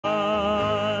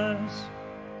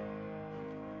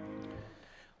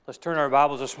Let's turn our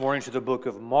Bibles this morning to the book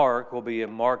of Mark. We'll be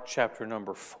in Mark chapter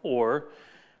number 4.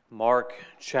 Mark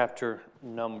chapter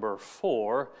number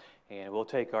 4. And we'll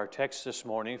take our text this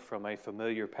morning from a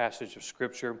familiar passage of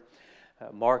Scripture,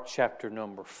 Mark chapter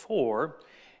number 4.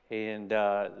 And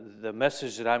the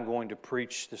message that I'm going to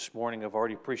preach this morning, I've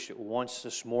already preached it once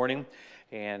this morning,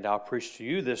 and I'll preach to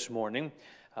you this morning,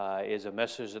 is a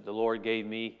message that the Lord gave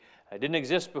me. It didn't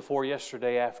exist before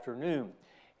yesterday afternoon.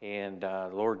 And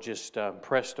the Lord just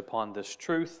pressed upon this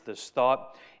truth, this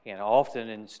thought. And often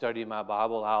in studying my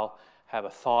Bible, I'll have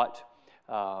a thought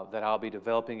that I'll be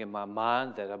developing in my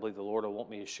mind that I believe the Lord will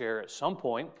want me to share at some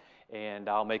point. And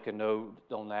I'll make a note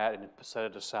on that and set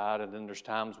it aside. And then there's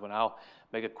times when I'll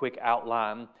make a quick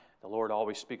outline. The Lord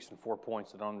always speaks in 4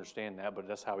 points. I don't understand that, but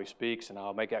that's how He speaks. And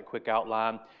I'll make that quick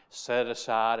outline, set it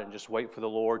aside, and just wait for the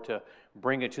Lord to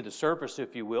bring it to the surface,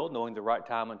 if you will, knowing the right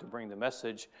time and to bring the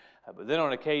message. But then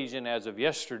on occasion, as of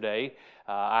yesterday,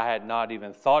 I had not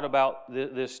even thought about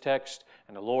this text,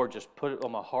 and the Lord just put it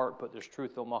on my heart, put this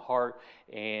truth on my heart,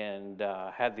 and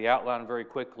had the outline very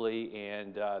quickly.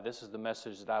 And this is the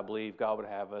message that I believe God would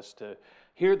have us to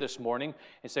hear this morning.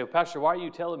 And say, well, Pastor, why are you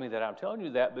telling me that? I'm telling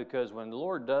you that because when the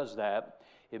Lord does that,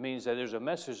 it means that there's a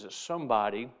message that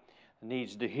somebody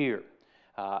needs to hear.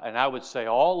 And I would say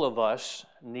all of us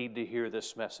need to hear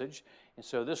this message. And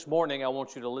so this morning, I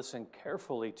want you to listen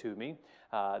carefully to me.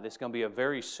 This is going to be a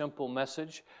very simple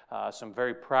message, some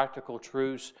very practical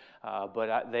truths,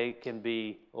 but they can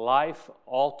be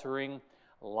life-altering,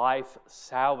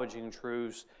 life-salvaging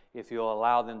truths if you'll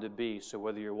allow them to be. So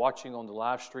whether you're watching on the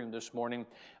live stream this morning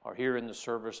or here in the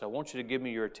service, I want you to give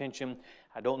me your attention.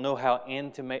 I don't know how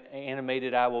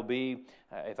animated I will be,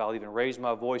 if I'll even raise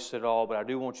my voice at all, but I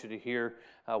do want you to hear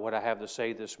what I have to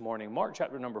say this morning. Mark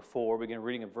chapter number 4, begin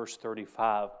reading at verse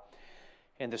 35.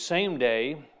 And the same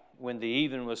day, when the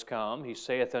even was come, he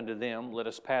saith unto them, Let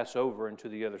us pass over into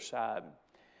the other side.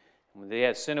 And when they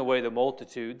had sent away the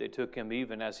multitude, they took him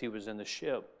even as he was in the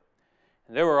ship.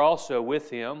 And there were also with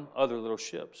him other little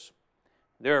ships.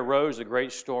 There arose a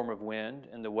great storm of wind,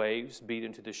 and the waves beat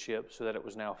into the ship, so that it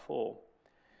was now full.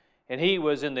 And he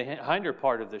was in the hinder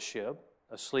part of the ship,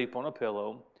 asleep on a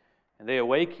pillow. And they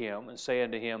awake him, and say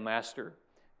unto him, Master,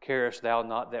 carest thou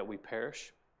not that we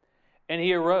perish? And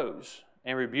he arose,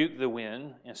 and rebuked the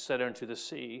wind, and said unto the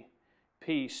sea,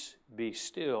 Peace, be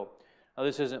still. Now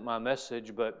this isn't my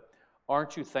message, but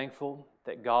aren't you thankful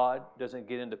that God doesn't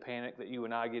get into panic that you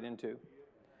and I get into?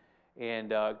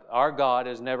 And our God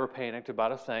has never panicked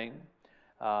about a thing.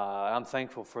 I'm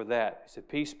thankful for that. He said,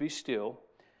 Peace, be still.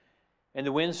 And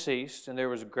the wind ceased, and there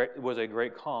was a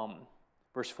great calm.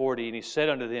 Verse 40, And he said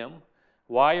unto them,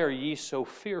 Why are ye so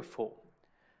fearful?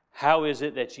 How is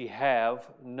it that ye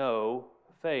have no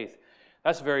faith?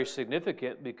 That's very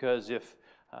significant because if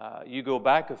you go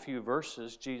back a few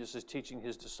verses, Jesus is teaching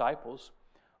his disciples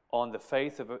on the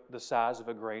faith of the size of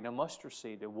a grain of mustard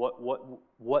seed and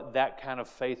what that kind of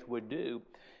faith would do.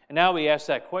 And now we ask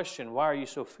that question, why are you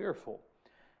so fearful?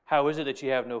 How is it that you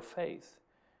have no faith?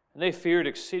 And they feared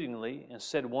exceedingly and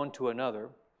said one to another,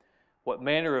 What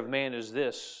manner of man is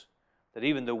this, that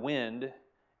even the wind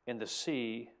and the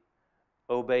sea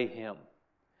obey him?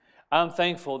 I'm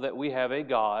thankful that we have a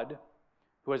God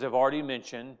who, as I've already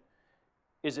mentioned,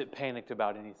 isn't panicked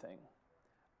about anything.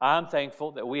 I'm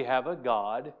thankful that we have a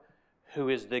God who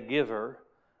is the giver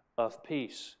of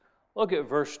peace. Look at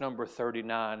verse number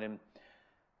 39, and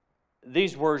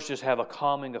these words just have a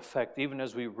calming effect even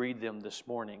as we read them this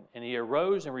morning. And he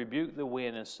arose and rebuked the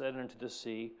wind and said unto the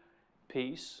sea,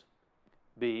 Peace,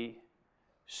 be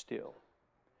still.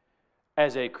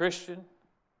 As a Christian,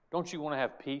 don't you want to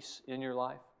have peace in your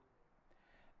life?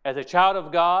 As a child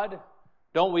of God,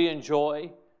 don't we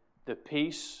enjoy the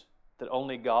peace that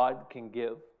only God can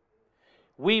give?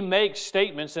 We make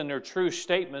statements, and they're true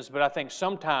statements, but I think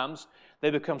sometimes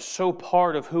they become so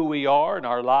part of who we are in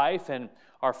our life and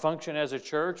our function as a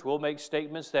church. We'll make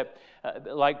statements that,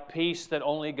 like peace that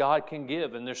only God can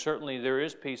give, and there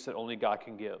is peace that only God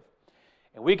can give.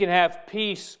 And we can have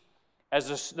peace,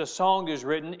 as the song is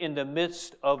written, in the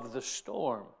midst of the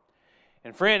storm.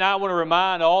 And friend, I want to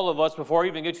remind all of us before I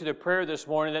even get to the prayer this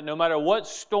morning that no matter what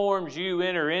storms you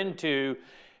enter into,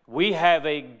 we have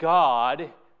a God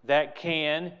that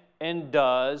can and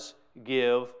does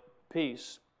give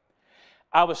peace.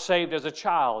 I was saved as a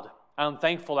child. I'm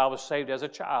thankful I was saved as a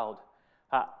child.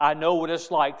 I know what it's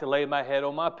like to lay my head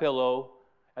on my pillow,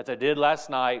 as I did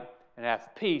last night, and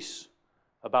have peace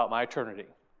about my eternity.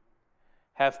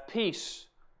 Have peace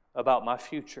about my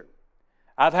future.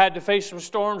 I've had to face some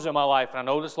storms in my life, and I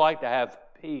know what it's like to have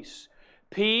peace.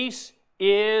 Peace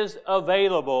is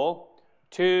available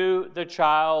to the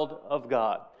child of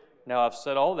God. Now, I've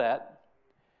said all that,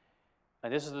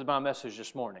 and this is my message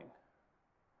this morning.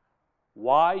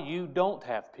 Why you don't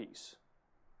have peace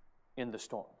in the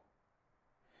storm.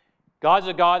 God's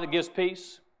a God that gives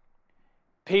peace.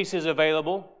 Peace is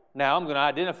available. Now, I'm going to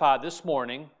identify this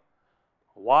morning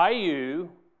why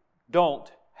you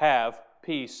don't have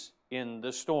peace in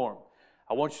the storm.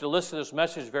 I want you to listen to this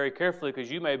message very carefully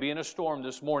because you may be in a storm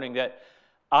this morning that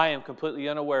I am completely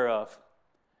unaware of.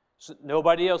 So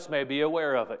nobody else may be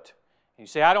aware of it. And you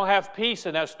say, I don't have peace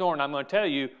in that storm. I'm going to tell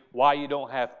you why you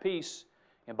don't have peace.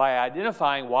 And by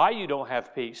identifying why you don't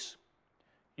have peace,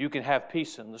 you can have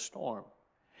peace in the storm.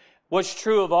 What's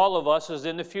true of all of us is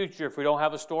in the future, if we don't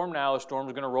have a storm now, a storm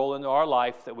is going to roll into our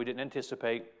life that we didn't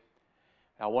anticipate.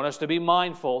 I want us to be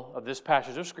mindful of this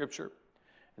passage of Scripture,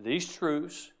 these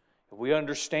truths. If we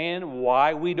understand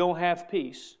why we don't have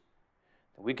peace,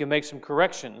 then we can make some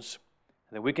corrections,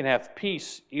 and then we can have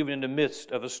peace even in the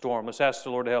midst of a storm. Let's ask the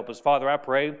Lord to help us. Father, I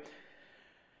pray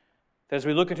that as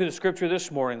we look into the Scripture this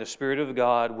morning, the Spirit of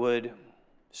God would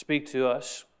speak to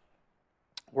us,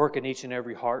 work in each and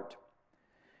every heart.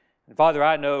 And Father,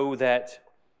 I know that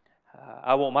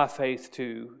I want my faith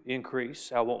to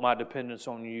increase. I want my dependence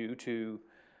on you to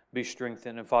be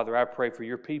strengthened. And Father, I pray for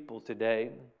your people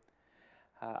today.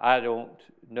 I don't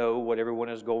know what everyone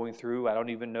is going through. I don't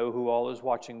even know who all is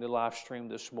watching the live stream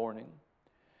this morning.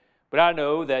 But I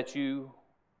know that you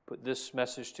put this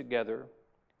message together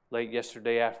late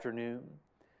yesterday afternoon.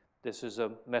 This is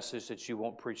a message that you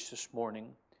won't preach this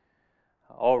morning.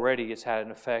 Already it's had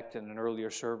an effect in an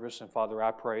earlier service. And Father,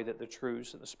 I pray that the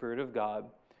truths and the Spirit of God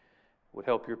would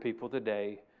help your people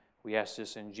today. We ask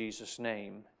this in Jesus'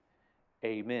 name.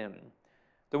 Amen.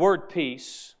 The word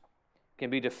peace can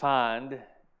be defined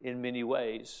in many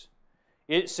ways.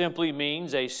 It simply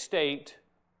means a state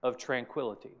of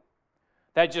tranquility.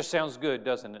 That just sounds good,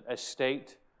 doesn't it? A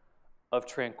state of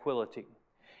tranquility.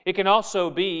 It can also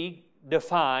be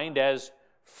defined as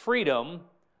freedom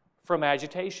from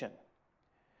agitation.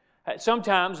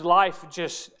 Sometimes life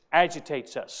just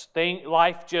agitates us.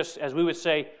 Life just, as we would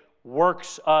say,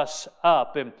 works us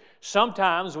up. And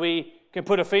sometimes we can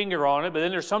put a finger on it, but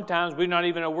then there's sometimes we're not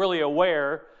even really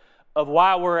aware of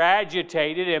why we're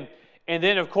agitated. And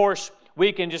then, of course,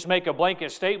 we can just make a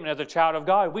blanket statement as a child of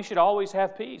God. We should always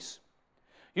have peace.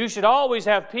 You should always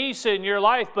have peace in your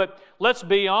life, but let's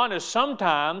be honest,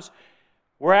 sometimes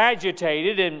we're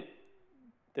agitated, and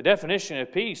the definition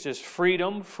of peace is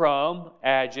freedom from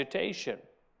agitation.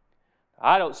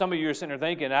 Some of you are sitting there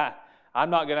thinking, I'm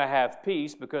not going to have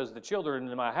peace because the children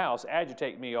in my house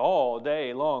agitate me all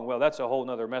day long. Well, that's a whole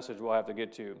other message we'll have to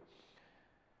get to.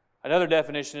 Another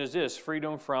definition is this: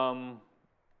 freedom from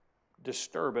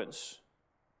disturbance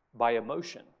by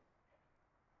emotion.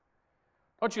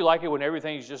 Don't you like it when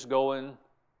everything's just going,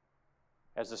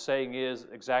 as the saying is,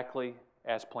 exactly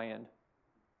as planned?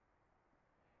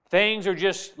 Things are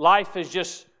just,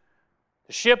 the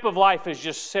ship of life is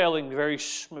just sailing very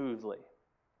smoothly.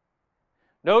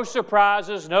 No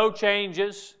surprises, no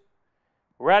changes.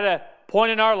 We're at a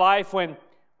point in our life when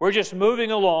we're just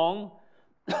moving along.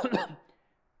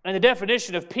 And the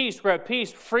definition of peace, we're at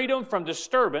peace, freedom from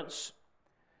disturbance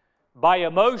by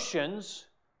emotions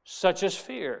such as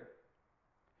fear.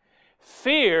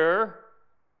 Fear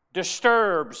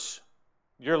disturbs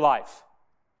your life.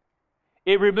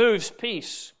 It removes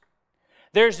peace.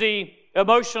 There's the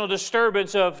emotional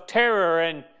disturbance of terror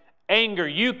and anger.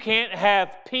 You can't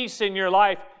have peace in your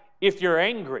life if you're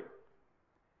angry.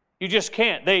 You just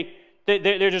can't.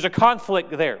 There's a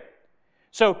conflict there.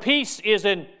 So peace is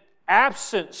an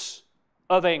absence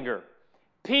of anger.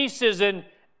 Peace is an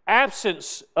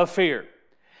absence of fear.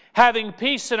 Having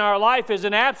peace in our life is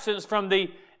an absence from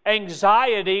the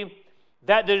anxiety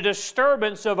that the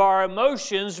disturbance of our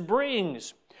emotions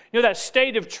brings. You know, that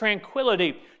state of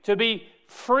tranquility, to be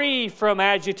free from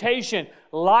agitation.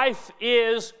 Life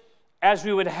is as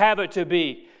we would have it to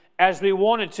be, as we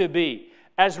want it to be,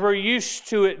 as we're used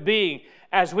to it being,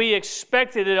 as we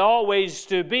expected it always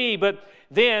to be. But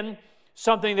then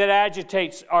something that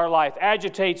agitates our life,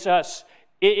 agitates us,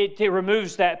 it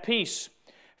removes that peace.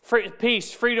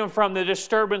 Peace, freedom from the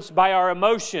disturbance by our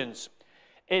emotions.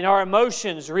 And our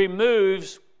emotions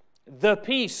removes the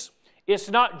peace. It's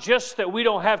not just that we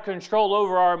don't have control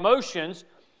over our emotions.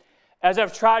 As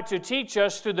I've tried to teach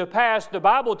us through the past, the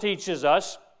Bible teaches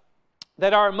us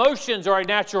that our emotions are a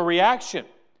natural reaction.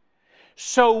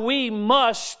 So we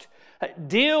must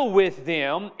deal with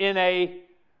them in a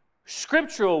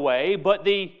scriptural way, but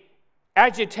the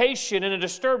agitation and the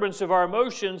disturbance of our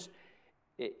emotions,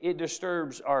 it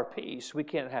disturbs our peace. We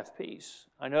can't have peace.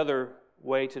 Another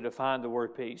way to define the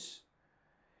word peace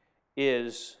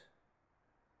is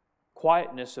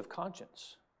quietness of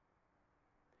conscience.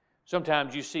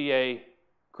 Sometimes you see a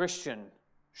Christian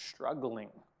struggling.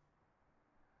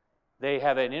 They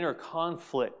have an inner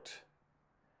conflict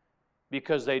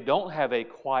because they don't have a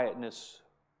quietness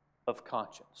of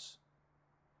conscience.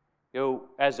 You know,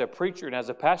 as a preacher and as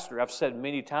a pastor, I've said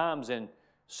many times in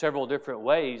several different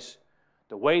ways,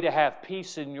 the way to have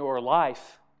peace in your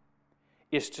life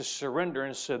is to surrender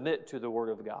and submit to the Word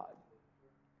of God.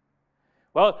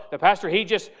 Well, the pastor,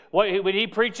 when he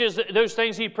preaches those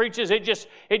things he preaches, it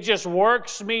just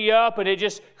works me up and it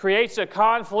just creates a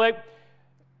conflict.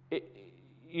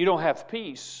 You don't have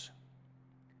peace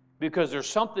because there's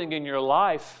something in your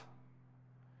life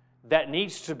that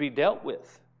needs to be dealt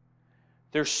with.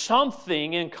 There's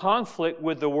something in conflict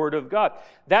with the Word of God.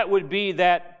 That would be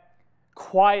that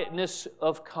quietness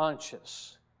of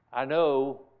conscience. I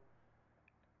know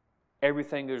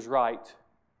everything is right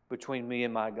between me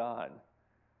and my God.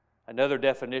 Another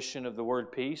definition of the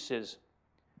word peace is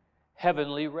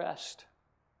heavenly rest.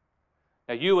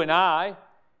 Now, you and I,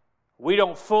 we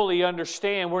don't fully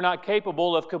understand, we're not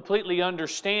capable of completely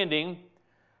understanding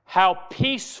how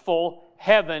peaceful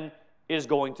heaven is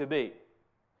going to be.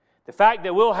 The fact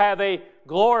that we'll have a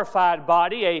glorified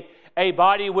body, a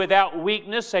body without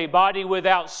weakness, a body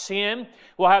without sin.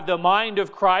 We'll have the mind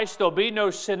of Christ. There'll be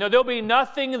no sin. There'll be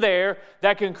nothing there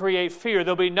that can create fear.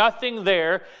 There'll be nothing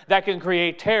there that can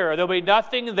create terror. There'll be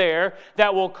nothing there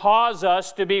that will cause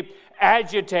us to be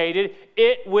agitated.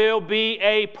 It will be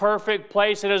a perfect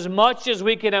place. And as much as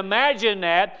we can imagine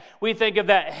that, we think of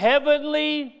that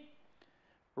heavenly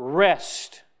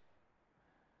rest,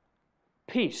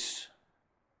 peace.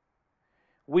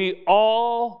 We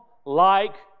all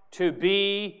like to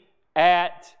be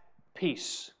at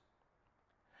peace.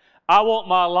 I want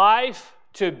my life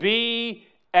to be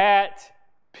at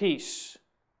peace.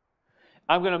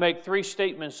 I'm going to make 3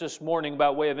 statements this morning by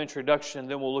way of introduction,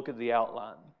 then we'll look at the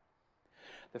outline.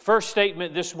 The first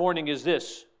statement this morning is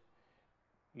this: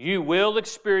 you will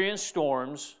experience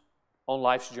storms on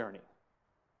life's journey.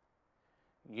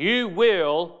 You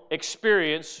will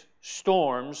experience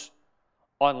storms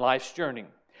on life's journey.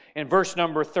 In verse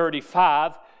number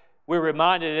 35, we're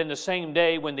reminded, in the same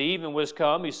day when the even was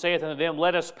come, he saith unto them,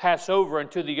 let us pass over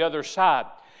unto the other side.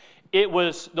 It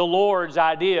was the Lord's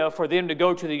idea for them to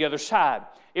go to the other side.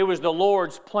 It was the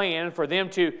Lord's plan for them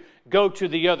to go to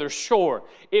the other shore.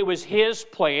 It was His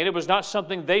plan. It was not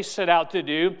something they set out to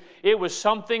do. It was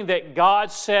something that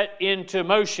God set into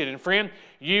motion. And friend,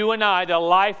 you and I, the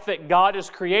life that God has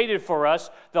created for us,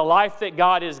 the life that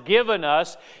God has given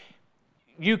us,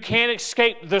 you can't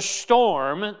escape the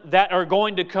storm that are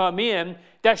going to come in.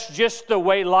 That's just the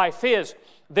way life is.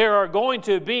 There are going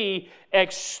to be,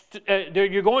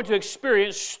 you're going to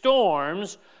experience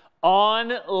storms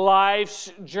on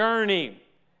life's journey.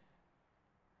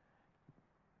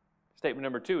 Statement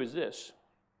number 2 is this: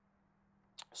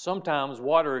 sometimes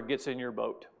water gets in your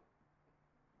boat.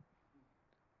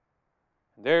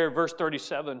 There, verse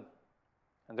 37,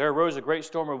 and there arose a great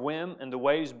storm of wind, and the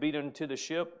waves beat into the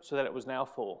ship, so that it was now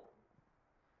full.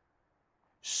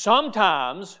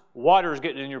 Sometimes water is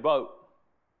getting in your boat.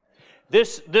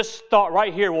 This thought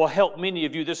right here will help many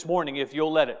of you this morning if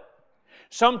you'll let it.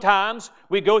 Sometimes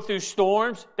we go through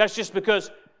storms. That's just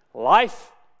because life.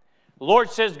 The Lord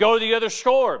says, go to the other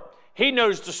shore. He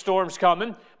knows the storm's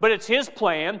coming, but it's His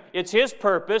plan. It's His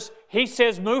purpose. He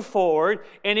says, move forward.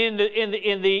 And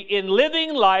in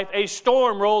living life, a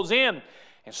storm rolls in.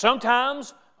 And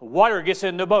sometimes water gets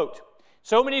in the boat.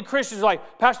 So many Christians are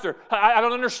like, Pastor, I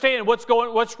don't understand what's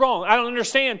wrong. I don't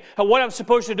understand what I'm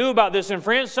supposed to do about this. And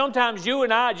friends, sometimes you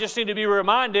and I just need to be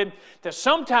reminded that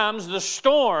sometimes the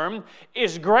storm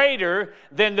is greater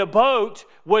than the boat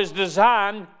was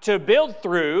designed to build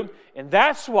through. And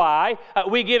that's why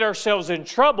we get ourselves in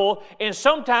trouble. And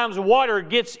sometimes water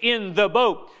gets in the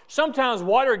boat. Sometimes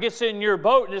water gets in your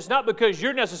boat, and it's not because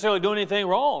you're necessarily doing anything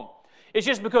wrong. It's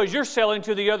just because you're sailing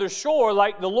to the other shore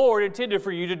like the Lord intended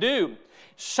for you to do.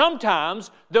 Sometimes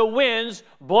the winds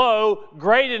blow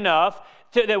great enough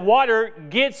that water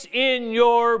gets in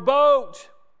your boat.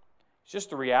 It's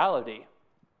just the reality.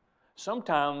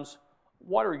 Sometimes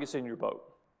water gets in your boat.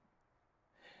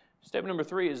 Step number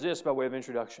 3 is this by way of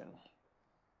introduction.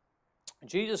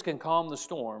 Jesus can calm the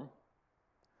storm,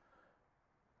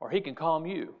 or He can calm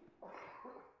you.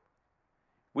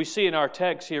 We see in our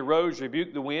text, He arose,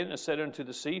 rebuked the wind, and said unto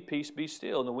the sea, peace, be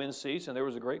still. And the wind ceased, and there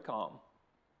was a great calm.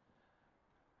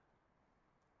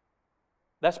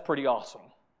 That's pretty awesome.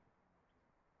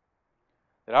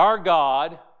 That our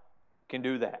God can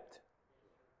do that.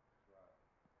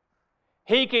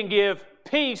 He can give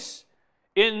peace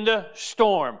in the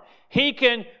storm. He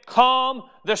can calm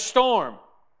the storm.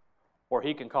 or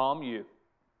He can calm you.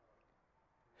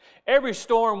 Every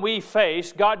storm we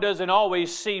face, God doesn't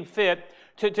always see fit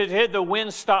to hit the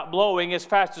wind stop blowing as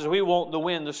fast as we want the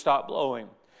wind to stop blowing.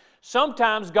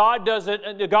 Sometimes God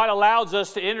allows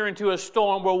us to enter into a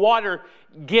storm where water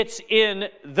gets in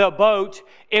the boat,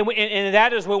 and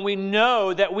that is when we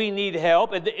know that we need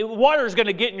help. Water is going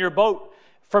to get in your boat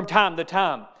from time to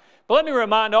time. But let me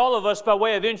remind all of us by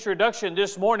way of introduction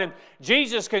this morning,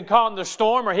 Jesus can calm the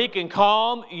storm or He can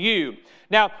calm you.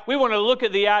 Now, we want to look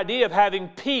at the idea of having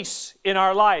peace in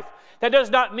our life. That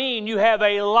does not mean you have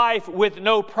a life with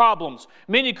no problems.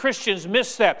 Many Christians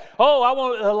miss that. Oh, I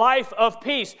want a life of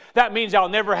peace. That means I'll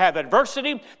never have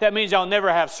adversity. That means I'll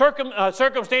never have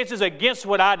circumstances against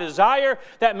what I desire.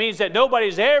 That means that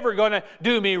nobody's ever going to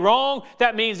do me wrong.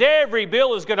 That means every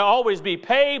bill is going to always be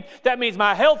paid. That means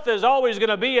my health is always going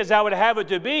to be as I would have it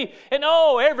to be. And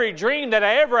oh, every dream that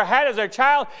I ever had as a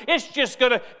child,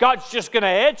 God's just going to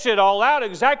etch it all out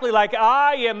exactly like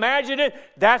I imagined it.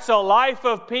 That's a life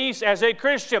of peace as a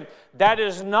Christian. That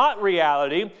is not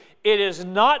reality. It is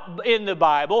not in the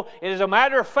Bible. As a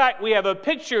matter of fact, we have a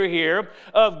picture here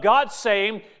of God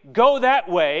saying, go that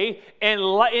way. And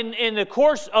in the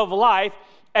course of life,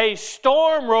 a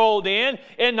storm rolled in.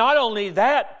 And not only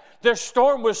that, the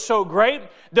storm was so great,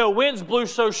 the winds blew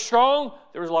so strong,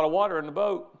 there was a lot of water in the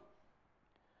boat.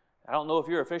 I don't know if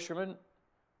you're a fisherman.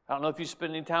 I don't know if you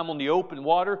spend any time on the open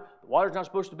water. The water's not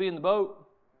supposed to be in the boat.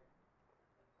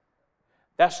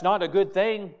 That's not a good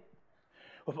thing.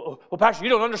 Well, Pastor, you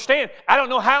don't understand. I don't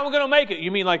know how I'm going to make it. You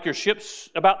mean like your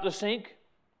ship's about to sink?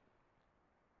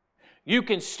 You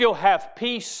can still have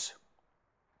peace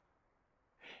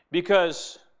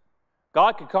because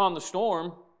God can calm the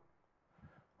storm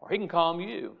or He can calm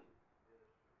you.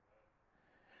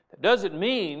 That doesn't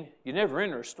mean you never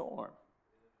enter a storm.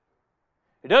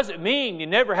 It doesn't mean you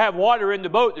never have water in the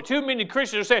boat. There are too many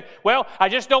Christians are saying, well, I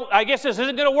guess this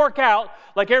isn't going to work out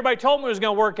like everybody told me it was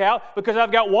going to work out because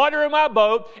I've got water in my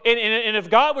boat, and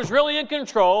if God was really in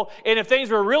control, and if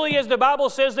things were really as the Bible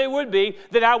says they would be,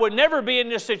 then I would never be in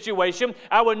this situation.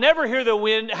 I would never hear the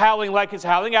wind howling like it's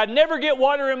howling. I'd never get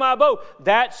water in my boat.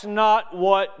 That's not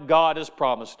what God has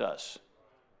promised us.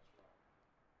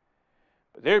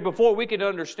 But before we can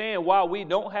understand why we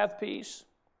don't have peace,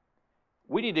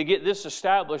 we need to get this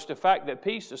established, the fact that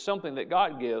peace is something that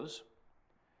God gives.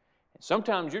 And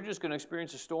sometimes you're just going to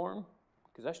experience a storm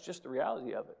because that's just the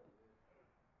reality of it.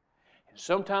 And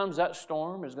sometimes that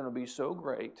storm is going to be so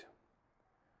great,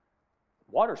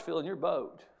 water's filling your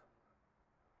boat.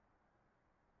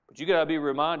 But you got to be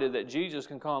reminded that Jesus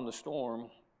can calm the storm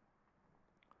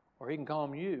or He can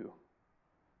calm you.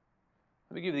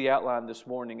 Let me give you the outline this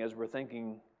morning as we're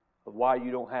thinking of why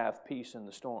you don't have peace in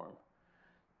the storm.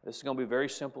 This is going to be very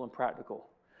simple and practical.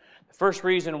 The first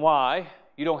reason why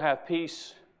you don't have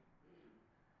peace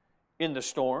in the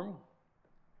storm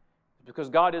is because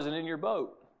God isn't in your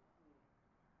boat.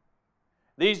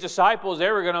 These disciples,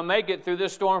 they were going to make it through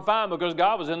this storm fine because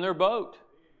God was in their boat.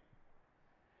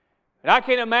 And I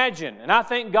can't imagine, and I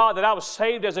thank God that I was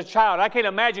saved as a child. I can't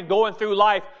imagine going through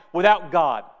life without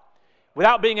God,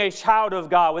 without being a child of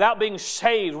God, without being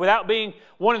saved, without being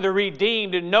one of the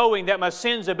redeemed and knowing that my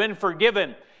sins have been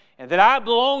forgiven and that I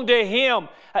belong to Him.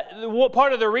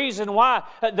 Part of the reason why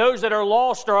those that are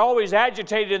lost are always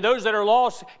agitated and those that are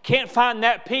lost can't find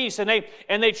that peace and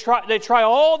they try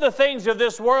all the things of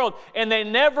this world and they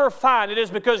never find it is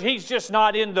because He's just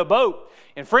not in the boat.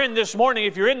 And friend, this morning,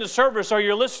 if you're in the service or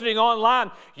you're listening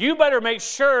online, you better make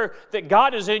sure that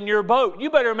God is in your boat. You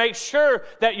better make sure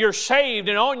that you're saved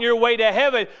and on your way to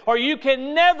heaven, or you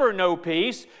can never know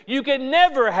peace. You can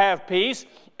never have peace.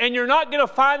 And you're not going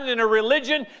to find it in a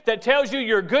religion that tells you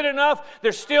you're good enough.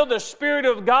 There's still the Spirit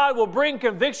of God will bring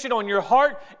conviction on your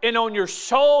heart and on your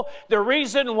soul. The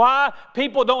reason why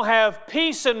people don't have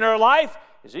peace in their life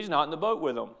is He's not in the boat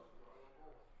with them.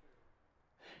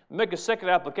 Make a second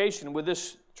application with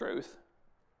this truth.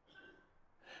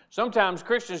 Sometimes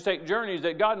Christians take journeys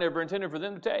that God never intended for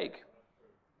them to take.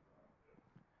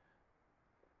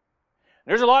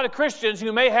 There's a lot of Christians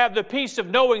who may have the peace of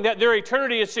knowing that their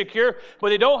eternity is secure, but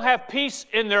they don't have peace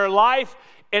in their life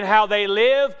and how they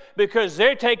live because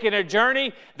they're taking a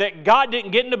journey that God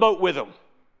didn't get in the boat with them.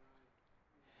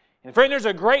 And friend, there's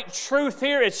a great truth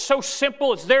here. It's so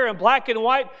simple. It's there in black and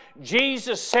white.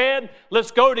 Jesus said,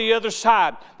 let's go to the other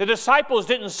side. The disciples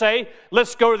didn't say,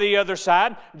 let's go to the other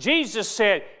side. Jesus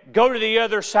said, go to the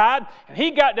other side. And He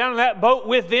got down in that boat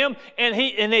with them,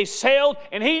 and they sailed,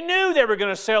 and He knew they were going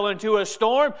to sail into a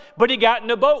storm, but He got in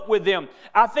the boat with them.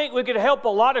 I think we could help a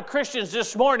lot of Christians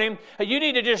this morning. You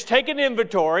need to just take an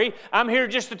inventory. I'm here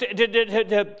just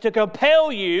to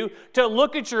compel you to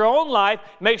look at your own life,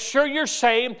 make sure you're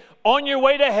saved, on your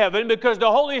way to heaven, because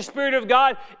the Holy Spirit of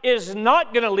God is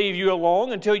not going to leave you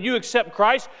alone until you accept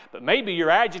Christ. But maybe you're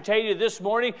agitated this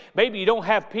morning. Maybe you don't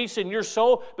have peace in your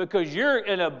soul because you're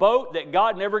in a boat that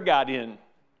God never got in.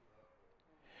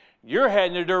 You're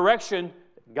heading in a direction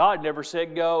God never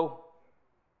said go.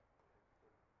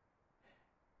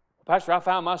 Pastor, I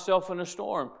found myself in a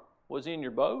storm. Was He in your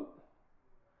boat?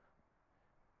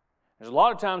 There's a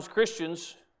lot of times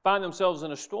Christians find themselves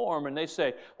in a storm and they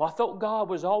say, well, I thought God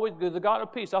was always good, the God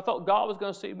of peace. I thought God was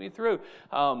going to see me through.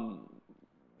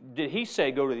 Did He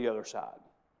say go to the other side?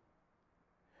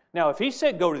 Now, if He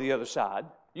said go to the other side,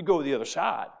 you go to the other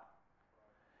side.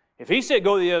 If He said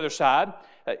go to the other side,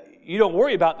 you don't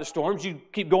worry about the storms, you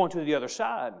keep going to the other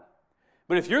side.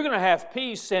 But if you're going to have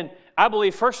peace, and I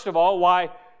believe, first of all,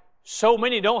 why so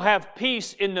many don't have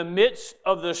peace in the midst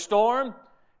of the storm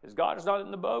is God is not in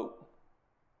the boat.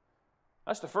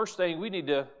 That's the first thing we need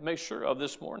to make sure of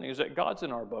this morning, is that God's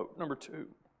in our boat. Number two,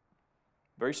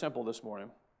 very simple this morning.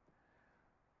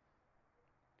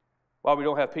 Why we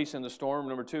don't have peace in the storm,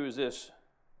 number two, is this.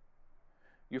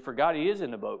 You forgot He is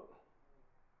in the boat.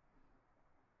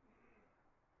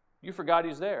 You forgot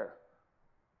He's there.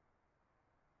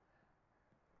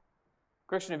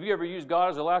 Christian, have you ever used God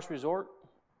as a last resort?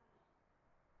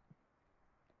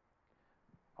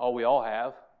 Oh, we all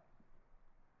have.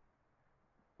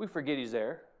 We forget He's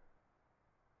there.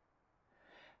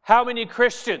 How many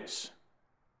Christians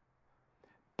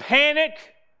panic,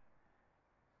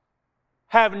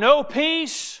 have no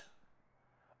peace,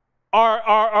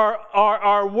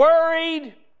 are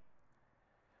worried,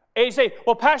 and you say,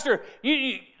 well, Pastor,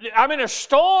 I'm in a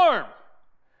storm.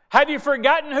 Have you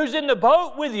forgotten who's in the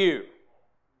boat with you?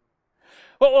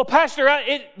 Well, Pastor,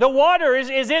 the water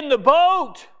is in the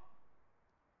boat.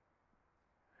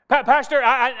 Pastor,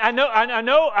 I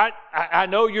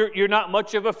know you're not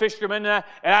much of a fisherman,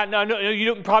 and I know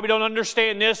you probably don't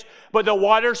understand this, but the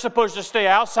water's supposed to stay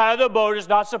outside of the boat. It's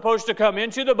not supposed to come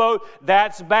into the boat.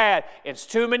 That's bad. It's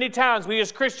too many times we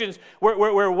as Christians,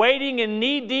 we're wading in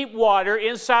knee-deep water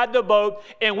inside the boat,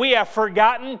 and we have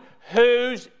forgotten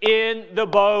who's in the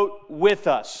boat with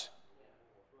us.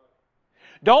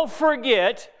 Don't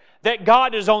forget that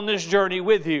God is on this journey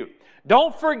with you.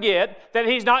 Don't forget that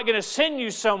He's not going to send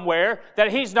you somewhere,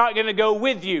 that He's not going to go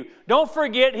with you. Don't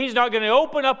forget He's not going to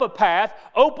open up a path,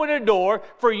 open a door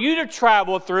for you to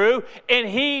travel through, and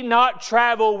He not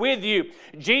travel with you.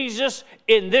 Jesus,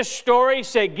 in this story,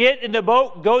 said, get in the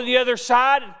boat, go to the other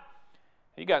side.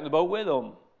 He got in the boat with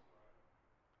them.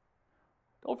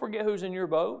 Don't forget who's in your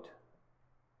boat.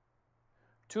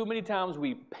 Too many times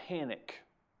we panic.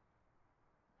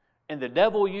 And the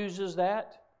devil uses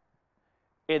that.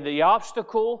 And the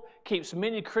obstacle keeps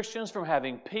many Christians from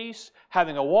having peace,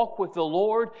 having a walk with the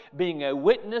Lord, being a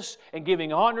witness, and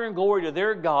giving honor and glory to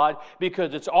their God,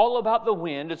 because it's all about the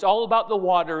wind, it's all about the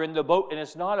water in the boat, and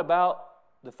it's not about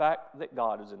the fact that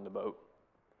God is in the boat.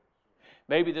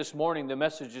 Maybe this morning the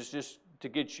message is just to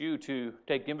get you to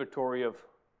take inventory of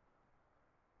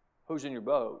who's in your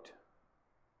boat.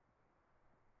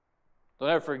 Don't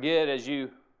ever forget, as you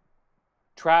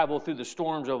travel through the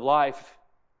storms of life,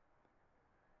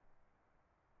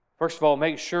 first of all,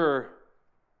 make sure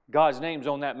God's name's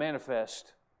on that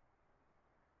manifest.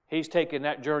 He's taking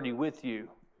that journey with you.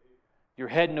 You're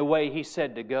heading the way He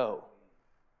said to go.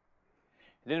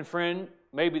 And then, friend,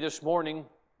 maybe this morning,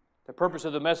 the purpose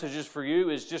of the messages for you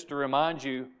is just to remind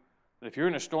you that if you're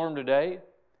in a storm today,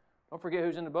 don't forget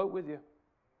who's in the boat with you.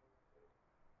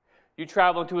 You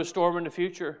travel into a storm in the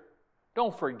future,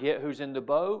 don't forget who's in the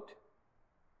boat.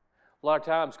 A lot of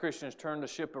times Christians turn the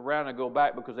ship around and go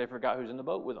back because they forgot who's in the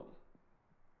boat with them.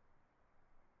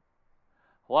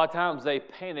 A lot of times they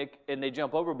panic and they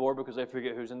jump overboard because they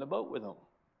forget who's in the boat with them.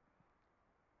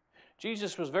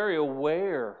 Jesus was very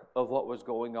aware of what was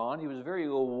going on. He was very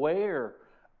aware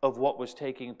of what was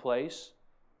taking place.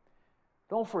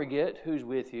 Don't forget who's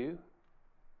with you.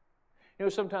 You know,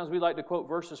 sometimes we like to quote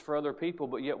verses for other people,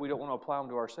 but yet we don't want to apply them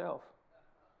to ourselves.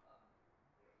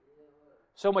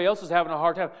 Somebody else is having a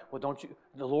hard time. Well, don't you?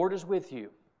 The Lord is with you.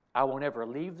 I will never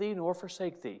leave thee nor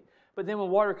forsake thee. But then when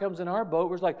water comes in our boat,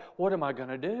 we're like, what am I going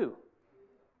to do?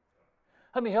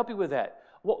 Let me help you with that.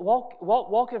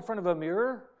 Walk in front of a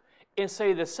mirror and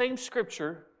say the same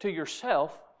scripture to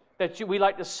yourself that we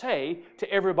like to say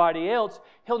to everybody else.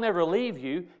 He'll never leave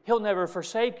you. He'll never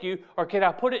forsake you. Or can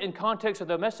I put it in context of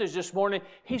the message this morning?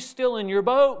 He's still in your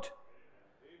boat.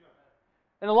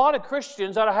 And a lot of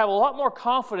Christians ought to have a lot more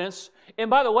confidence. And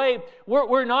by the way,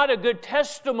 we're not a good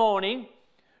testimony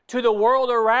to the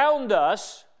world around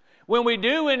us when we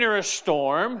do enter a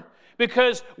storm,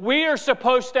 because we are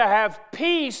supposed to have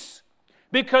peace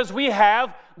because we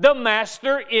have the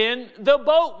Master in the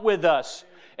boat with us.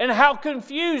 And how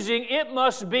confusing it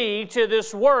must be to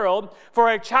this world for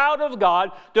a child of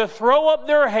God to throw up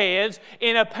their hands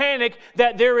in a panic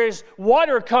that there is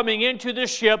water coming into the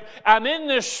ship. I'm in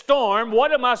this storm.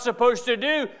 What am I supposed to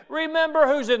do? Remember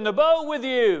who's in the boat with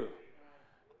you.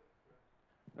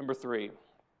 Number 3.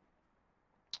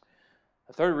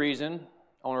 The third reason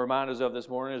I want to remind us of this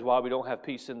morning is why we don't have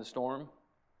peace in the storm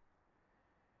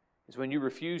is when you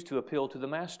refuse to appeal to the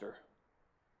Master.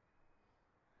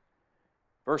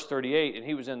 Verse 38, and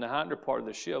he was in the hinder part of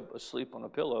the ship, asleep on a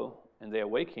pillow, and they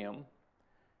awake him,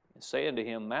 and say unto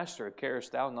him, Master,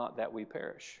 carest thou not that we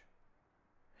perish?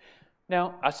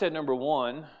 Now, I said number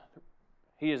 1,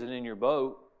 he isn't in your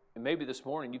boat, and maybe this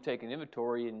morning you've taken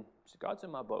inventory and said, God's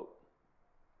in my boat.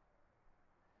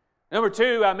 Number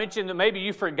 2, I mentioned that maybe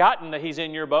you've forgotten that he's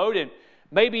in your boat, and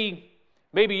maybe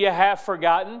you have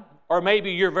forgotten, or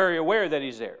maybe you're very aware that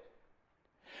he's there.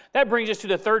 That brings us to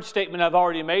the third statement I've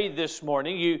already made this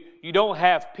morning. You don't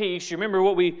have peace. You remember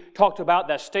what we talked about,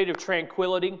 that state of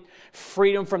tranquility,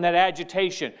 freedom from that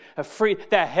agitation,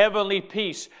 that heavenly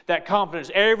peace, that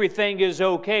confidence. Everything is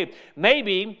okay.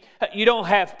 Maybe you don't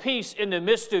have peace in the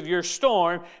midst of your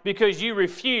storm because you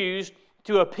refuse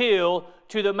to appeal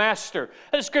to the Master.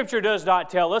 The Scripture does not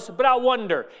tell us, but I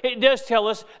wonder. It does tell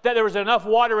us that there was enough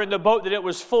water in the boat that it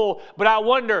was full, but I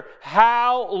wonder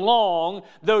how long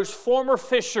those former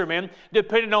fishermen,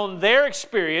 depending on their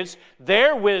experience,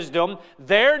 their wisdom,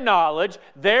 their knowledge,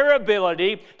 their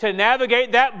ability to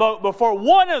navigate that boat before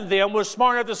one of them was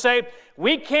smart enough to say,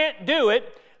 we can't do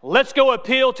it, let's go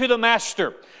appeal to the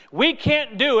Master. We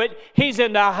can't do it. He's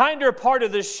in the hinder part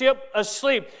of the ship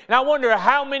asleep. And I wonder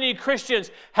how many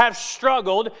Christians have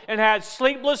struggled and had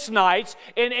sleepless nights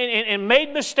and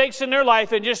made mistakes in their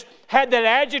life and just had that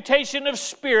agitation of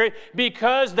spirit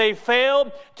because they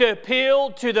failed to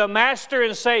appeal to the Master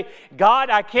and say, God,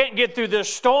 I can't get through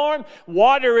this storm.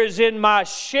 Water is in my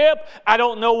ship. I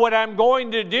don't know what I'm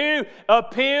going to do.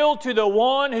 Appeal to the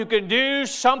one who can do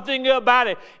something about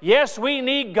it. Yes, we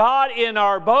need God in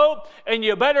our boat, and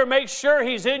you better make sure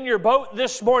He's in your boat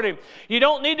this morning. You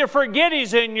don't need to forget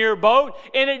He's in your boat,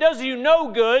 and it does you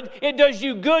no good. It does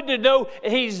you good to know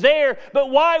He's there,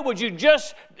 but why would you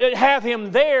just have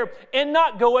Him there and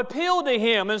not go appeal to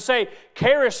Him and say,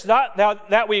 carest not thou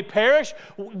that we perish?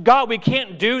 God, we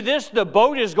can't do this. The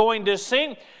boat is going to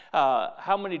sink.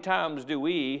 How many times do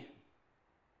we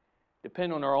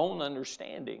depend on our own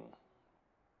understanding?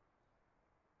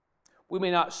 We may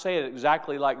not say it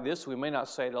exactly like this. We may not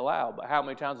say it aloud, but how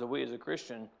many times have we as a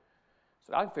Christian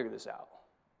said, I can figure this out?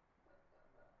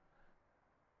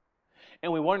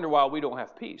 And we wonder why we don't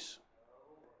have peace.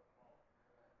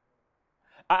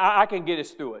 I can get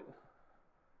us through it.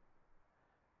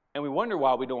 And we wonder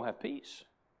why we don't have peace.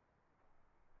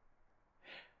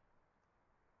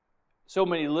 So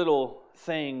many little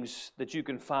things that you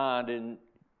can find, and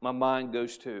my mind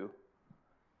goes to.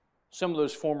 Some of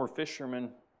those former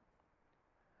fishermen,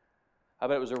 I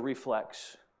bet it was a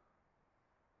reflex.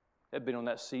 They'd been on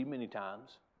that sea many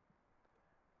times.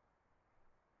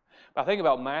 But I think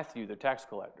about Matthew, the tax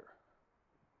collector.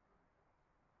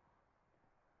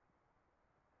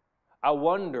 I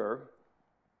wonder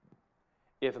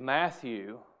if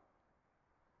Matthew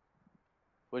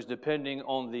was depending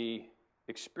on the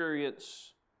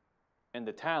experience and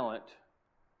the talent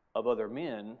of other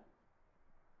men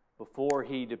before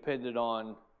he depended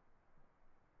on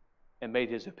and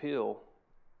made his appeal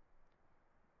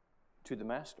to the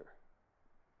Master.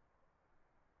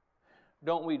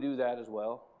 Don't we do that as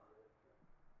well?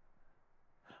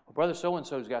 Well, brother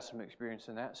so-and-so's got some experience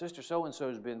in that. Sister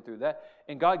so-and-so's been through that.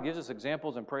 And God gives us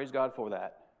examples, and praise God for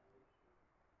that.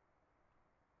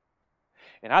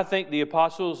 And I think the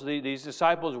apostles, these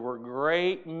disciples were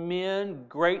great men,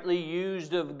 greatly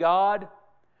used of God.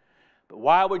 But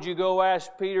why would you go ask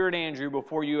Peter and Andrew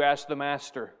before you ask the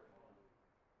Master?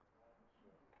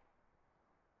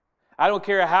 I don't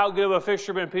care how good of a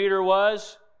fisherman Peter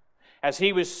was, as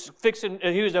he was fixing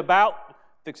is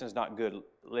not good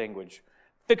language,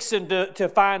 fixing to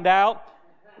find out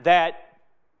that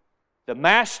the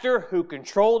Master who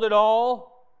controlled it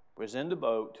all was in the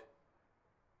boat.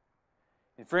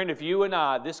 And friend, if you and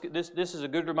I, this is a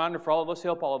good reminder for all of us,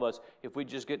 help all of us, if we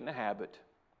just get in the habit.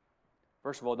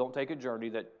 First of all, don't take a journey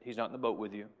that He's not in the boat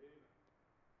with you.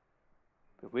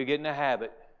 If we get in the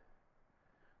habit,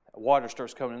 that water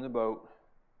starts coming in the boat.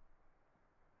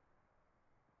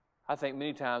 I think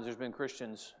many times there's been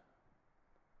Christians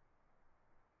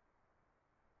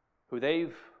who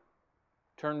they've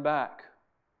turned back.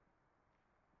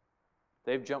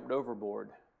 They've jumped overboard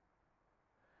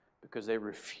because they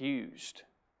refused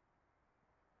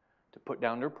to put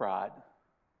down their pride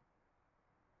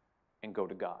and go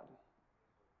to God.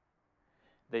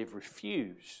 They've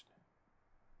refused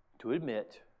to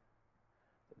admit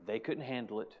that they couldn't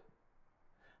handle it.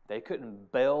 They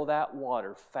couldn't bail that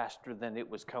water faster than it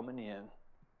was coming in.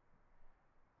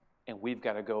 And we've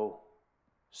got to go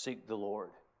seek the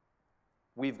Lord.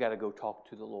 We've got to go talk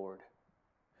to the Lord.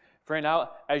 Friend,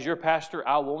 as your pastor,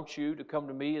 I want you to come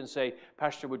to me and say,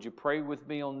 Pastor, would you pray with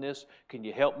me on this? Can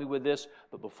you help me with this?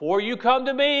 But before you come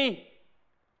to me,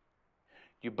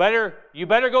 you better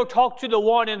go talk to the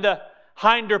one in the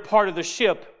hinder part of the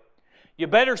ship. You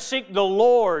better seek the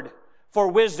Lord for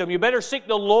wisdom. You better seek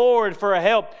the Lord for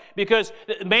help, because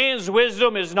man's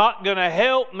wisdom is not going to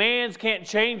help. Man can't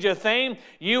change a thing.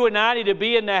 You and I need to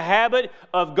be in the habit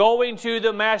of going to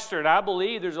the Master. And I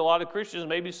believe there's a lot of Christians,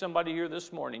 maybe somebody here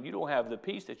this morning, you don't have the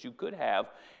peace that you could have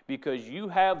because you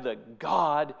have the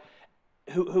God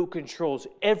who controls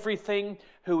everything,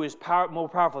 who is more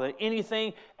powerful than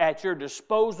anything at your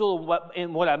disposal.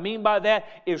 And what I mean by that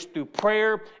is through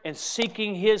prayer and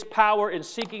seeking His power and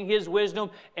seeking His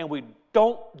wisdom. And we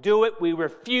don't do it. We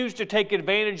refuse to take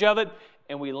advantage of it.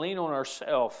 And we lean on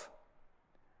ourselves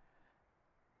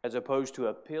as opposed to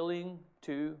appealing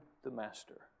to the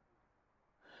Master.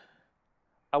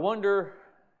 I wonder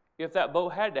if that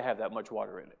boat had to have that much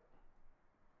water in it.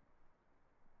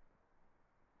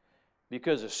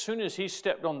 Because as soon as he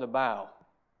stepped on the bow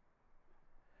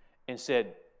and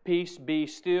said, "Peace, be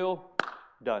still,"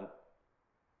 done.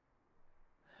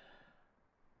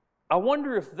 I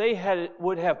wonder if they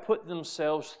would have put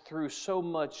themselves through so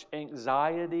much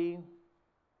anxiety,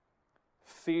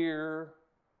 fear,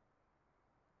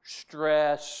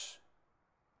 stress,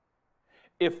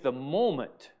 if the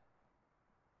moment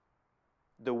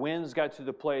the winds got to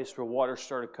the place where water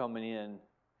started coming in,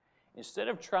 instead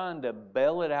of trying to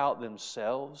bail it out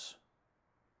themselves,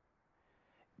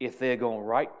 if they're going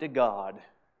right to God.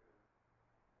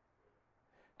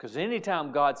 Because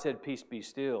anytime God said, "Peace, be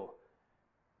still,"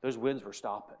 those winds were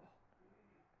stopping.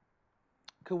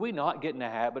 Could we not get in the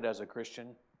habit as a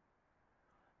Christian,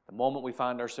 the moment we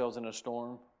find ourselves in a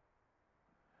storm,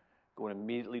 going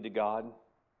immediately to God,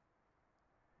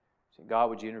 saying, "God,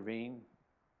 would you intervene?"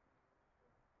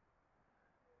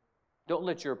 Don't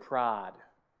let your pride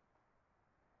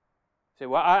say,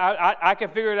 "Well, I can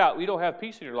figure it out." You don't have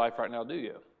peace in your life right now, do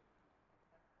you?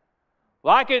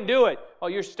 "Well, I can do it." Oh,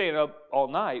 you're staying up all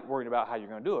night worrying about how you're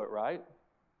going to do it, right?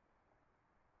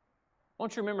 Why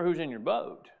don't you remember who's in your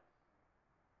boat?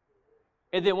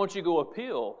 And then once you go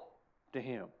appeal to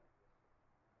Him.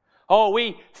 Oh,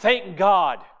 we thank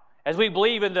God as we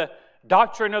believe in the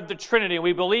doctrine of the Trinity.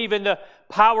 We believe in the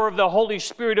power of the Holy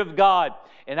Spirit of God.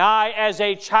 And I, as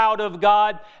a child of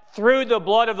God, through the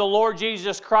blood of the Lord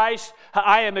Jesus Christ,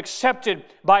 I am accepted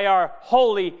by our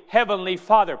holy Heavenly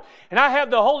Father. And I have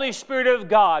the Holy Spirit of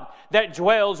God that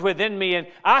dwells within me.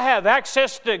 And I have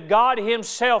access to God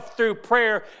Himself through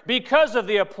prayer because of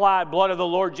the applied blood of the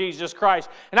Lord Jesus Christ.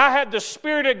 And I have the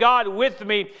Spirit of God with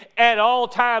me at all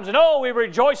times. And oh, we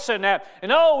rejoice in that.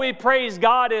 And oh, we praise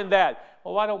God in that.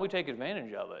 Well, why don't we take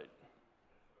advantage of it?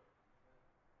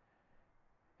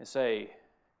 And say,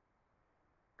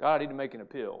 "God, I need to make an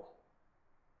appeal."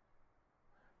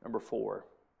 Number 4.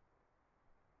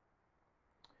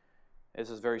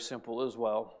 This is very simple as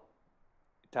well.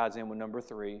 It ties in with number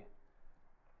 3.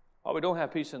 Why we don't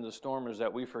have peace in the storm is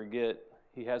that we forget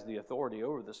He has the authority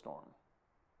over the storm.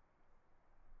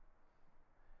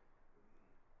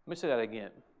 Let me say that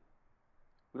again.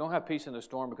 We don't have peace in the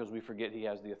storm because we forget He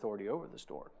has the authority over the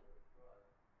storm.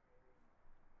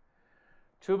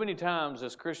 Too many times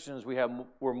as Christians,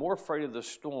 we're more afraid of the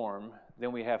storm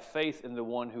than we have faith in the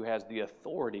one who has the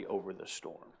authority over the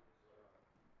storm.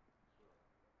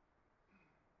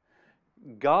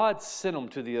 God sent them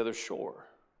to the other shore.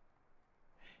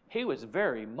 He was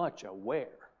very much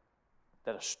aware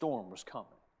that a storm was coming.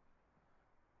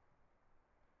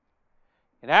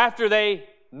 And after they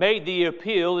made the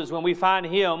appeal is when we find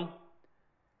Him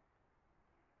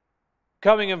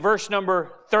coming in verse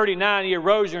number 39. He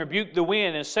arose and rebuked the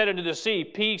wind and said unto the sea,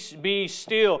 "Peace, be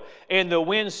still." And the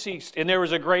wind ceased, and there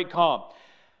was a great calm.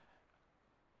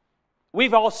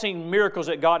 We've all seen miracles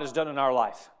that God has done in our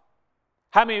life.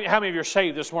 How many of you are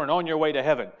saved this morning on your way to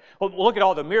heaven? Well, look at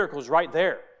all the miracles right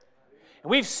there. And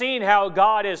we've seen how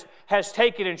God has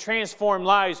taken and transformed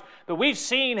lives, but we've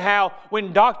seen how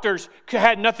when doctors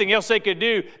had nothing else they could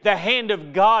do, the hand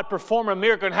of God performed a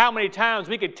miracle, and how many times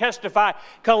we could testify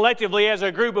collectively as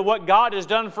a group of what God has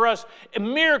done for us.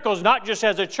 Miracles, not just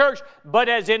as a church, but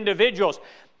as individuals.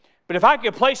 But if I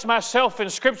could place myself in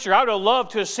Scripture, I would have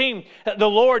loved to have seen the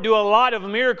Lord do a lot of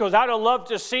miracles. I would have loved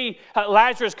to see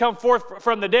Lazarus come forth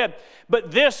from the dead.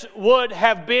 But this would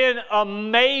have been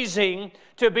amazing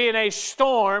to be in a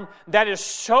storm that is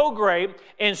so great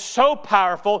and so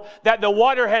powerful that the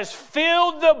water has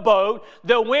filled the boat,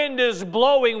 the wind is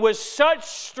blowing with such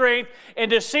strength,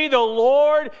 and to see the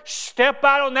Lord step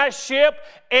out on that ship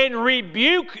and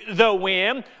rebuke the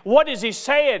wind. What is He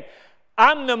saying?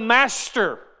 I'm the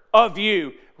master of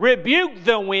you. Rebuke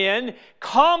the wind,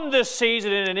 calm the seas,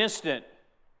 and in an instant,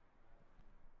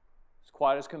 as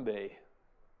quiet as can be.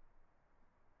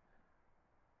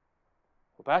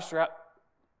 Well, Pastor,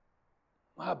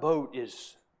 my boat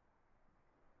is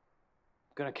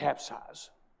going to capsize.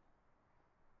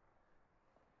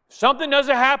 If something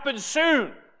doesn't happen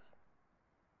soon,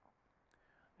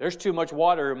 there's too much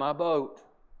water in my boat.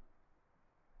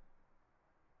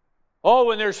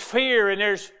 Oh, and there's fear, and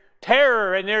there's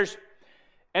terror, and there's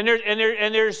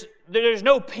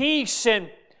no peace, and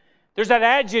there's that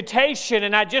agitation,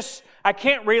 and I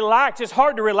can't relax. It's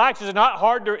hard to relax.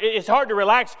 It's hard to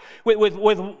relax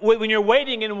when you're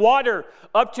wading in water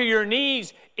up to your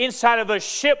knees inside of a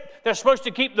ship that's supposed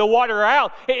to keep the water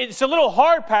out. It's a little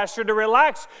hard, Pastor, to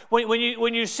relax when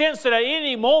you sense that at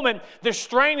any moment the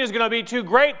strain is going to be too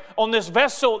great on this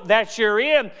vessel that you're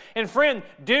in. And friend,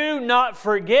 do not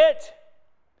forget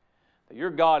that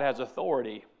your God has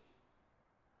authority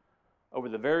over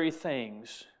the very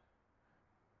things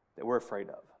that we're afraid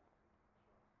of.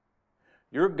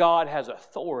 Your God has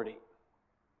authority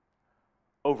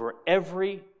over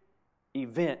every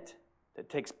event that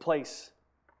takes place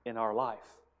in our life.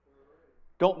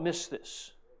 Don't miss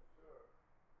this.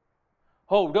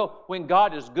 Oh, no, when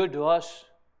God is good to us,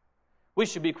 we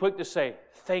should be quick to say,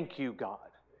 thank you, God.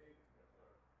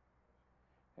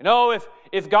 You know,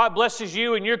 if God blesses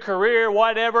you in your career,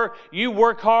 whatever, you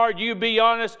work hard, you be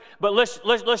honest, but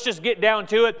let's just get down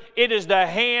to it. It is the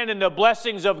hand and the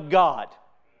blessings of God.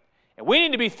 And we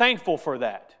need to be thankful for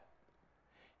that.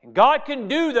 And God can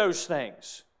do those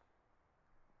things.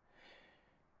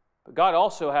 But God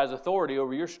also has authority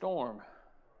over your storm.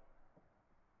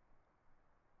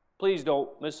 Please don't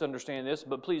misunderstand this,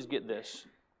 but please get this.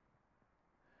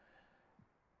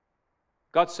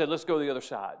 God said, let's go to the other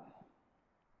side.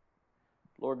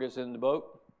 Lord gets in the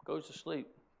boat, goes to sleep.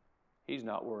 He's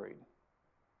not worried.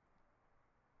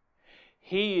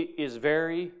 He is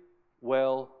very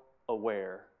well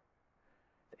aware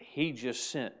that He just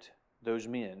sent those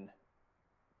men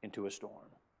into a storm.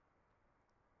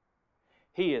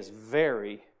 He is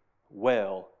very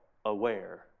well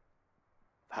aware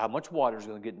of how much water is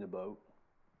going to get in the boat.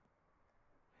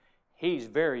 He's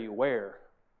very aware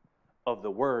of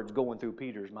the words going through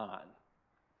Peter's mind.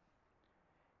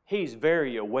 He's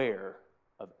very aware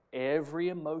of every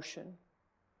emotion.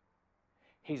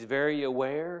 He's very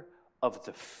aware of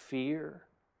the fear.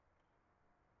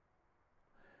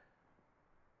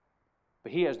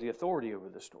 But He has the authority over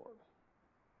the storm.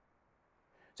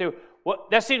 So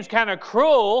that seems kind of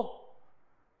cruel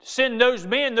to send those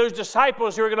men, those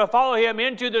disciples who are going to follow Him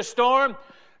into the storm.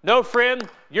 No, friend,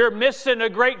 you're missing a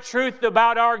great truth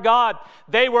about our God.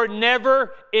 They were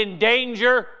never in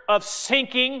danger of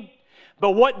sinking.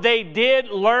 But what they did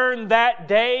learn that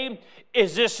day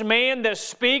is this man that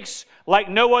speaks like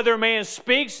no other man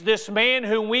speaks, this man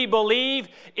whom we believe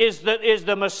is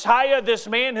the Messiah, this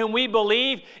man whom we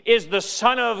believe is the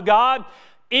Son of God.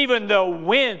 Even the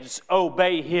winds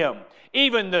obey Him.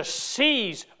 Even the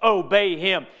seas obey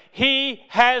Him. He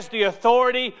has the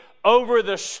authority over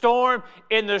the storm.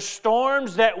 In the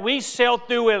storms that we sail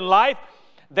through in life,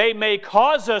 they may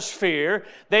cause us fear.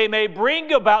 They may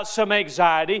bring about some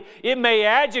anxiety. It may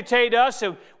agitate us,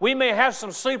 and we may have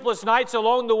some sleepless nights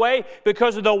along the way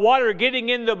because of the water getting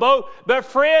in the boat. But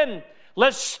friend,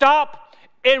 let's stop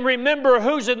and remember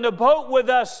who's in the boat with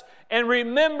us. And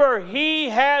remember, He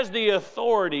has the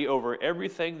authority over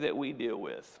everything that we deal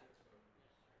with.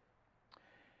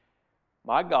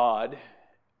 My God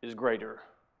is greater.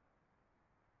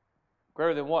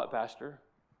 Greater than what, Pastor?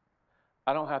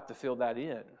 I don't have to fill that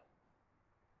in.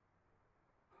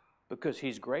 Because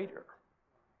He's greater.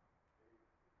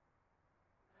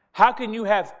 How can you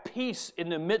have peace in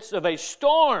the midst of a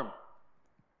storm?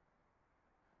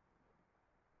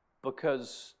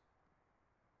 Because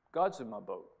God's in my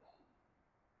boat.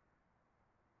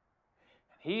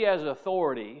 He has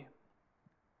authority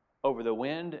over the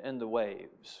wind and the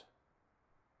waves.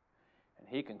 And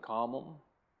He can calm them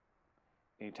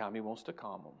anytime He wants to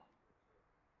calm them.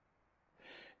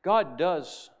 God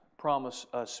does promise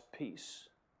us peace.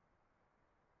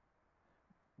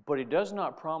 But He does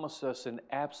not promise us an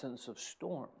absence of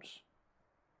storms.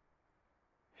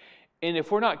 And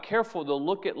if we're not careful to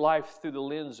look at life through the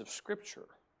lens of Scripture,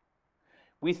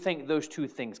 we think those two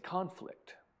things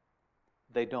conflict.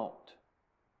 They don't.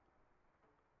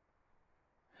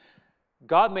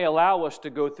 God may allow us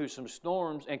to go through some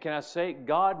storms, and can I say,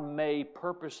 God may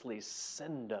purposely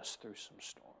send us through some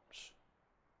storms.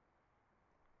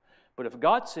 But if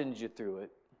God sends you through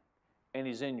it, and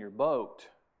He's in your boat,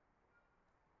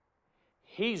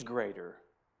 He's greater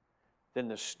than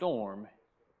the storm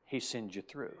He sends you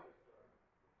through.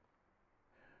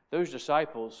 Those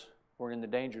disciples were in the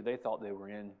danger they thought they were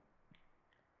in.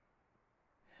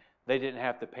 They didn't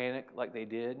have to panic like they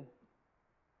did.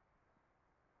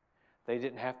 They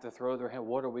didn't have to throw their hand,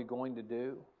 what are we going to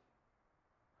do?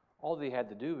 All they had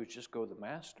to do was just go to the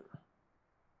Master.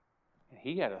 And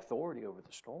He had authority over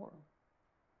the storm.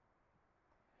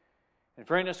 And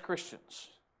friend, as Christians,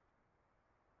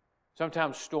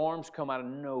 sometimes storms come out of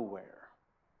nowhere.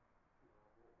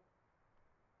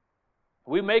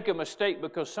 We make a mistake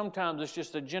because sometimes it's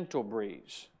just a gentle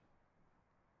breeze.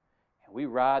 And we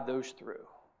ride those through.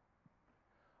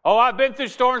 Oh, I've been through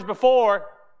storms before.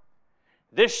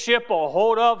 This ship will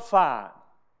hold up fine.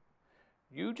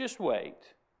 You just wait.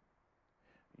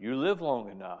 You live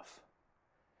long enough,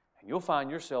 and you'll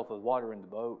find yourself with water in the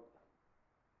boat.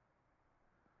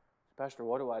 Pastor,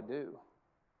 what do I do?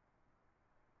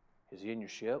 Is He in your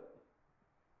ship?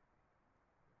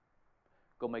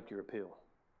 Go make your appeal.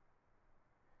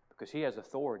 Because He has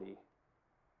authority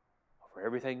over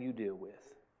everything you deal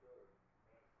with.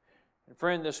 And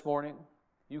friend, this morning,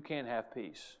 you can have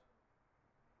peace.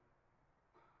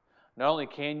 Not only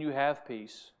can you have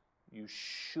peace, you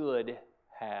should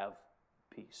have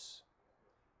peace.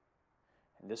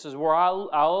 And this is where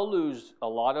I'll lose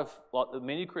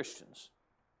many Christians.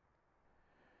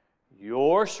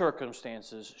 Your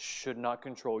circumstances should not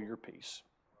control your peace.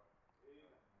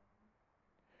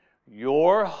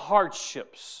 Your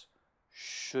hardships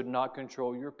should not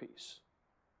control your peace.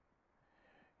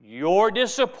 Your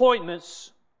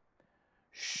disappointments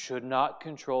should not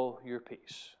control your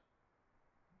peace.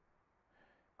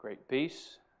 Great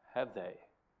peace have they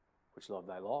which love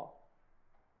thy law.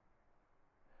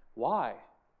 Why?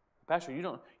 Pastor,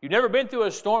 you've never been through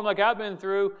a storm like I've been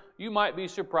through. You might be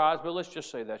surprised, but let's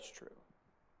just say that's true.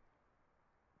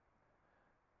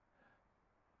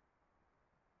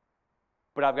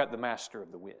 But I've got the Master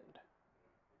of the wind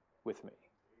with me.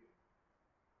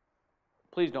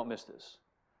 Please don't miss this.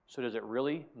 So does it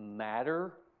really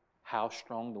matter how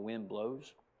strong the wind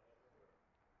blows?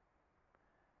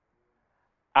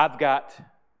 I've got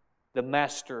the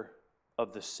Master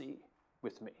of the sea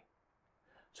with me.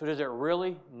 So does it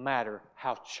really matter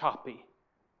how choppy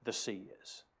the sea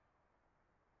is?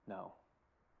 No,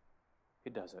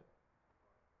 it doesn't.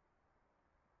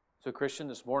 So Christian,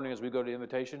 this morning as we go to the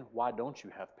invitation, why don't you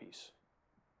have peace?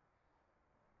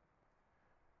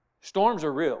 Storms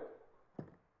are real.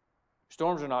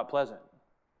 Storms are not pleasant.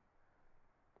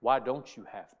 Why don't you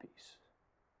have peace?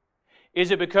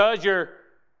 Is it because you're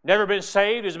never been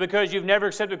saved? Is it because you've never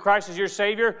accepted Christ as your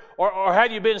Savior? Or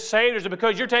have you been saved? Is it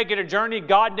because you're taking a journey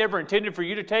God never intended for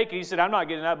you to take? And He said, I'm not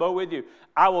getting in that boat with you.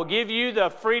 I will give you the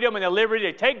freedom and the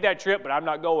liberty to take that trip, but I'm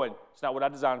not going. It's not what I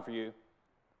designed for you.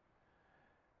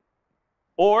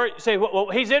 Or you say, well,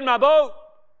 He's in my boat.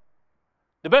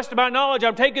 The best of my knowledge,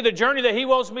 I'm taking the journey that He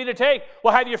wants me to take.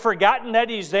 Well, have you forgotten that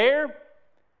He's there?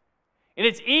 And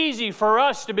it's easy for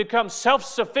us to become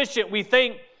self-sufficient. We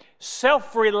think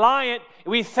self-reliant.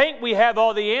 We think we have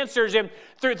all the answers. And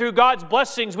through God's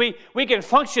blessings, we can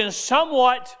function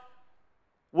somewhat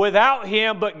without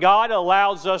Him. But God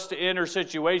allows us to enter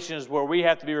situations where we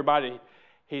have to be reminded,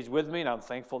 He's with me and I'm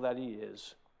thankful that He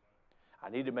is. I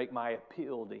need to make my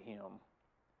appeal to Him.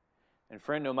 And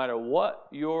friend, no matter what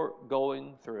you're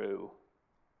going through,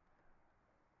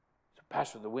 so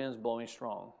Pastor, the wind's blowing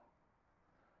strong.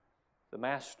 The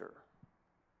Master,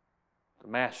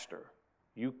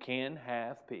 you can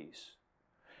have peace.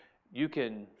 You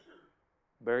can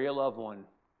bury a loved one.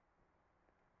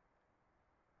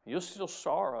 You'll still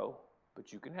sorrow,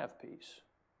 but you can have peace.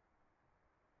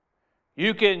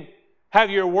 You can have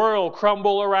your world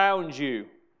crumble around you.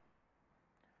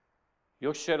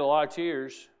 You'll shed a lot of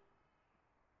tears.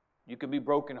 You can be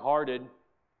brokenhearted,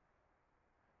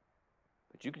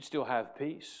 but you can still have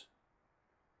peace.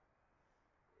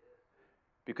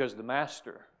 because the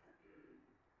Master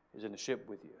is in the ship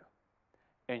with you,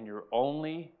 and you're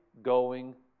only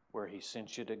going where He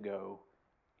sent you to go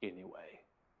anyway.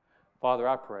 Father,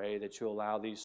 I pray that you allow these